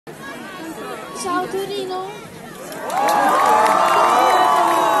Ciao Torino.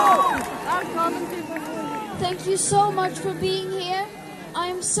 Thank you so much for being here. I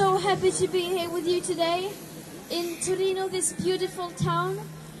am so happy to be here with you today in Torino, this beautiful town.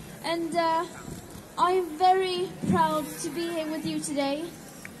 And I am very proud to be here with you today.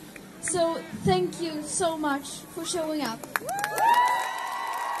 So thank you so much for showing up.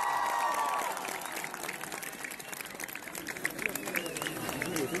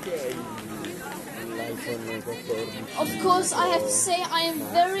 Of course, I have to say I am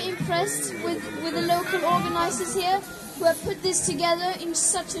very impressed with the local organizers here who have put this together in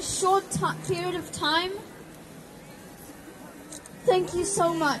such a short period of time. Thank you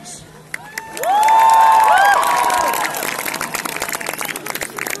so much.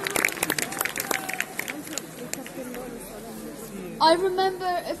 I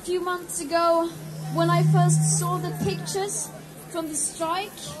remember a few months ago when I first saw the pictures from the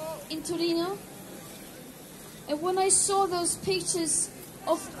strike in Torino. And when I saw those pictures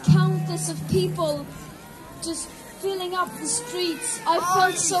of countless of people just filling up the streets, I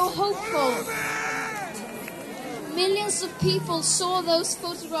felt so hopeful. Millions of people saw those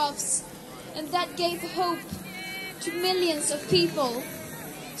photographs, and that gave hope to millions of people.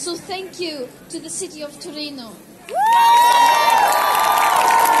 So thank you to the city of Torino.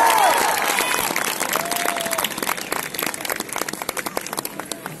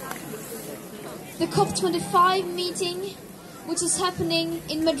 The COP25 meeting, which is happening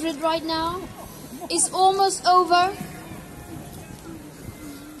in Madrid right now, is almost over.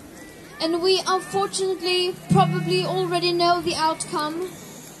 And we unfortunately probably already know the outcome.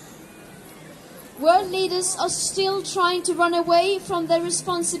 World leaders are still trying to run away from their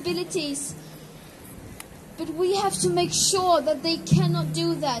responsibilities. But we have to make sure that they cannot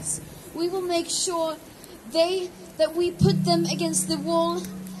do that. We will make sure that we put them against the wall,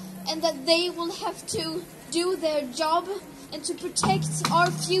 and that they will have to do their job and to protect our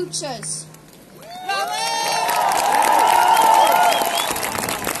futures.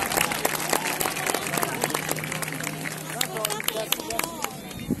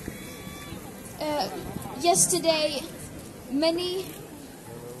 Yesterday, many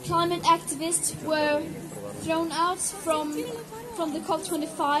climate activists were thrown out from the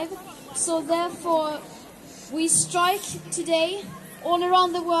COP25, so therefore we strike today all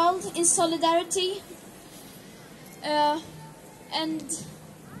around the world in solidarity, and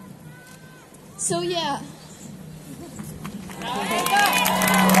so yeah.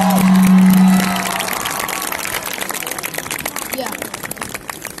 Yeah.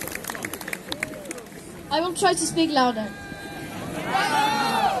 I will try to speak louder.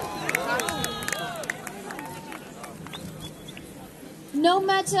 No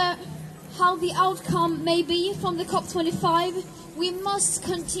matter how the outcome may be from the COP25, we must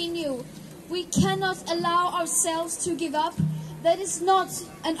continue. We cannot allow ourselves to give up. That is not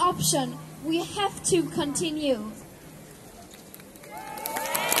an option. We have to continue.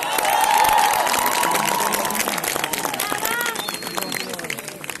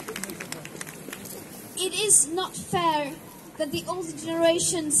 It is not fair that the older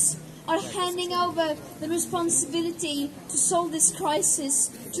generations are handing over the responsibility to solve this crisis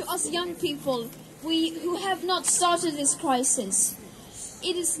to us young people, who have not started this crisis.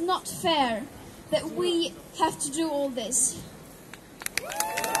 It is not fair that we have to do all this.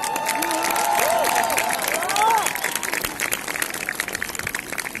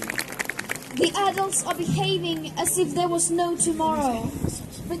 The adults are behaving as if there was no tomorrow.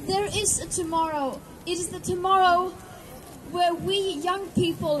 But there is a tomorrow. It is the tomorrow where we young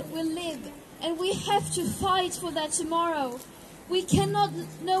people will live, and we have to fight for that tomorrow. We cannot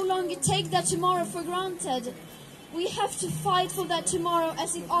no longer take that tomorrow for granted. We have to fight for that tomorrow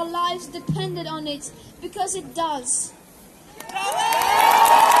as if our lives depended on it, because it does.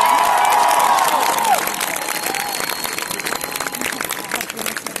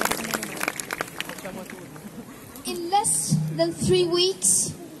 In less than 3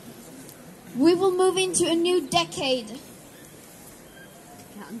 weeks, we will move into a new decade.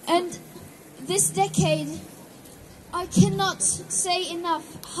 And this decade, I cannot say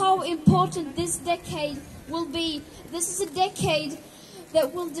enough how important this decade will be. This is a decade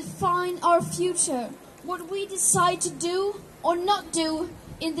that will define our future. What we decide to do or not do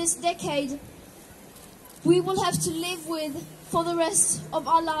in this decade, we will have to live with for the rest of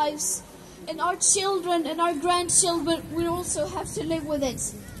our lives. And our children and our grandchildren will also have to live with it.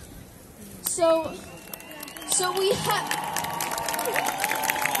 So we have...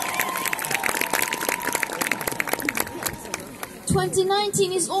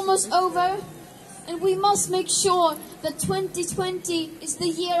 2019 is almost over. And we must make sure that 2020 is the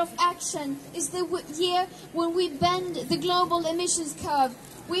year of action, is the year when we bend the global emissions curve.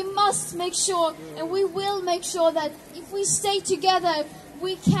 We must make sure, and we will make sure, that if we stay together,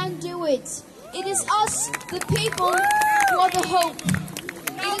 we can do it. It is us, the people, who are the hope.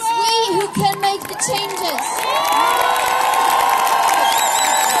 It is we who can make the changes.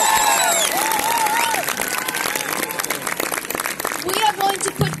 We are going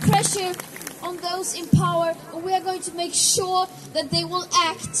to put pressure on those in power, and we are going to make sure that they will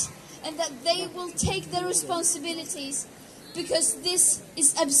act and that they will take their responsibilities, because this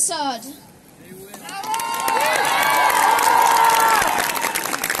is absurd.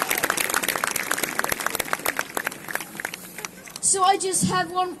 So I just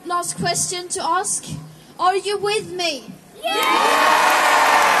have one last question to ask. Are you with me? Yeah!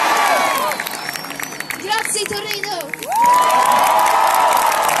 Grazie Torino!